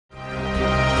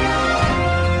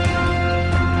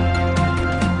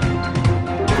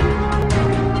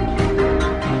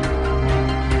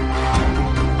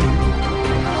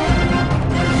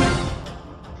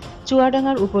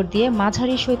চুয়াডাঙ্গার উপর দিয়ে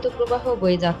মাঝারি শৈত্যপ্রবাহ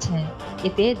বয়ে যাচ্ছে,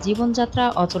 এতে জীবনযাত্রা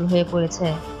অচল হয়ে পড়েছে।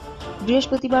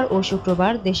 বৃহস্পতিবার ও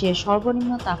শুক্রবার দেশের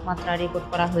সর্বনিম্ন তাপমাত্রা রেকর্ড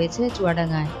করা হয়েছে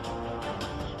চুয়াডাঙ্গায়।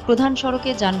 প্রধান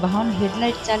সড়কে যানবাহন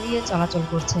হেডলাইট চালিয়ে চলাচল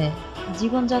করছে,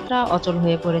 জীবনযাত্রা অচল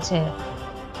হয়ে পড়েছে।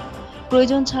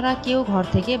 প্রয়োজন ছাড়া কেউ ঘর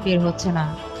থেকে বের হচ্ছে না।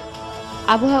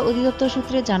 আবহাওয়া অধিদপ্তর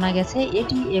সূত্রে জানা গেছে,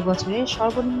 এটি এবছরের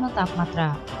সর্বনিম্ন তাপমাত্রা।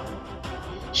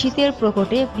 শীতের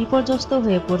প্রকোপে বিপর্যস্ত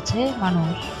হয়ে পড়ছে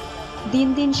মানুষ। দিন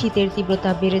দিন শীতের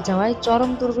তীব্রতা বেড়ে যাওয়ায়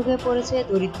চরম দুর্ভোগে পড়েছে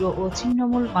দরিদ্র ও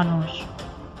ছিন্নমূল মানুষ।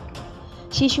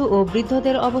 শিশু ও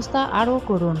বৃদ্ধদের অবস্থা আরও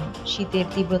করুণ। শীতের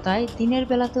তীব্রতায় দিনের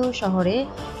বেলাতেও শহরে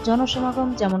জনসমাগম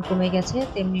যেমন কমে গেছে,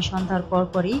 তেমনি সন্ধ্যার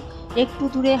পরপরই একটু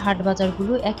দূরে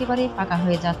হাটবাজারগুলো একেবারে ফাঁকা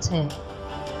হয়ে যাচ্ছে।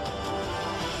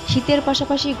 শীতের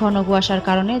পাশাপাশি ঘন কুয়াশার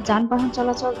কারণে যানবাহন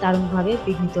চলাচল দারুণভাবে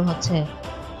বিঘ্নিত হচ্ছে।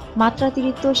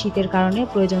 মাত্রাতিরিক্ত শীতের কারণে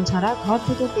প্রয়োজন ছাড়া ঘর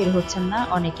থেকে বের হচ্ছেন না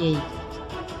অনেকেই।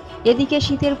 এদিকে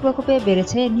শীতের প্রকোপে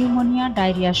বেড়েছে নিউমোনিয়া,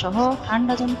 ডায়রিয়া সহ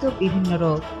ঠান্ডাজনিত বিভিন্ন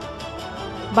রোগ।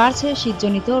 বাড়ছে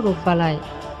শীতজনিত রোগবালাই।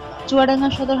 চুয়াডাঙ্গা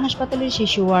সদর হাসপাতালের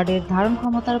শিশু ওয়ার্ডের ধারণ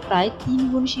ক্ষমতার প্রায় 3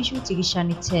 গুণ শিশু চিকিৎসা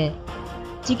নিচ্ছে।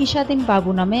 চিকিৎসাধীন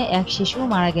বাবু নামে এক শিশু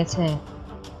মারা গেছে।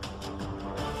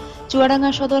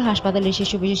 চুয়াডাঙ্গা সদর হাসপাতালের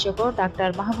শিশু বিশেষজ্ঞ ডাক্তার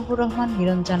মাহবুবুর রহমান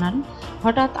মিলন জানান,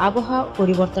 হঠাৎ আবহাওয়া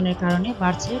পরিবর্তনের কারণে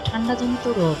বাড়ছে ঠান্ডাজনিত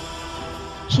রোগ।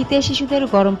 শীতে শিশুদের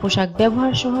গরম পোশাক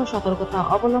ব্যবহার সহ সতর্কতা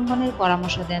অবলম্বনের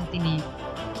পরামর্শ দেন তিনি।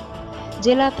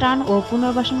 জেলা ত্রাণ ও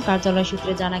পুনর্বাসন কার্যালয়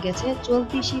সূত্রে জানা গেছে,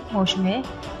 চলতি শীত মৌসুমে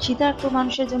শীতার্ত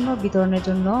মানুষের জন্য বিতরণের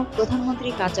জন্য প্রধানমন্ত্রী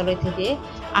কার্যালয় থেকে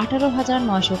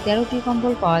 18,913টি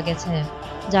কম্বল পাওয়া গেছে,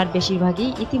 যার বেশিরভাগই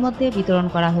ইতিমধ্যে বিতরণ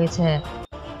করা হয়েছে।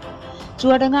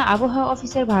 চুয়াডাঙ্গা আবহাওয়া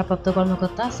অফিসের ভারপ্রাপ্ত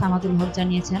কর্মকর্তা সামাদুল হক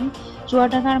জানিয়েছেন,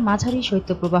 চুয়াডাঙ্গার মাঝারি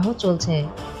শৈত্যপ্রবাহ চলছে।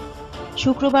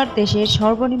 শুক্রবার দেশের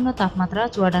সর্বনিম্ন তাপমাত্রা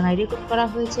চুয়াডাঙ্গায় রেকর্ড করা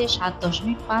হয়েছে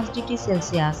 7.5 ডিগ্রি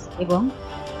সেলসিয়াস এবং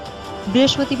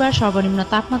বৃহস্পতিবার সর্বনিম্ন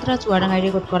তাপমাত্রা চুয়াডাঙ্গায়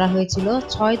রেকর্ড করা হয়েছিল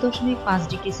 6.5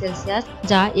 ডিগ্রি সেলসিয়াস,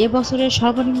 যা এবছরের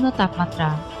সর্বনিম্ন তাপমাত্রা।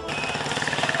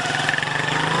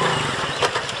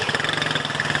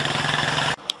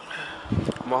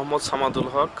 মোহাম্মদ সামাদুল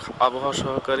হক, আবহাওয়া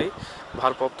সহকারী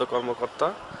ভারপ্রাপ্ত কর্মকর্তা,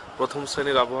 প্রথম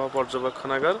শ্রেণীর আবহাওয়া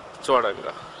পর্যবেক্ষণাগার,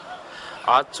 চুয়াডাঙ্গা।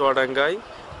 আজ চুয়াডাঙ্গায়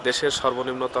দেশের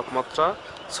সর্বনিম্ন তাপমাত্রা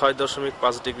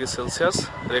 6.5 ডিগ্রি সেলসিয়াস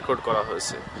রেকর্ড করা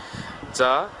হয়েছে,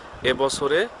 যা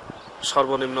এবছরে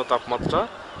সর্বনিম্ন তাপমাত্রা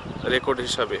রেকর্ড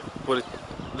হিসাবে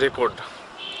রেকর্ড।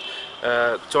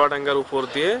 চুয়াডাঙ্গার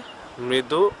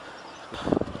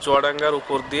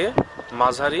উপর দিয়ে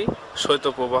মাঝারি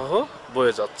শৈত্যপ্রবাহ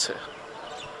বয়ে যাচ্ছে।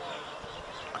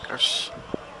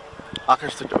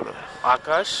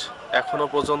 আকাশ এখনো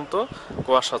পর্যন্ত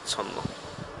কুয়াশাচ্ছন্ন।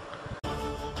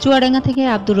 চুয়াডাঙ্গা থেকে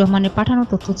আব্দুর রহমানের পাঠানো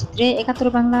তথ্যচিত্রে 71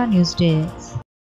 বাংলা নিউজ ডেস্ক।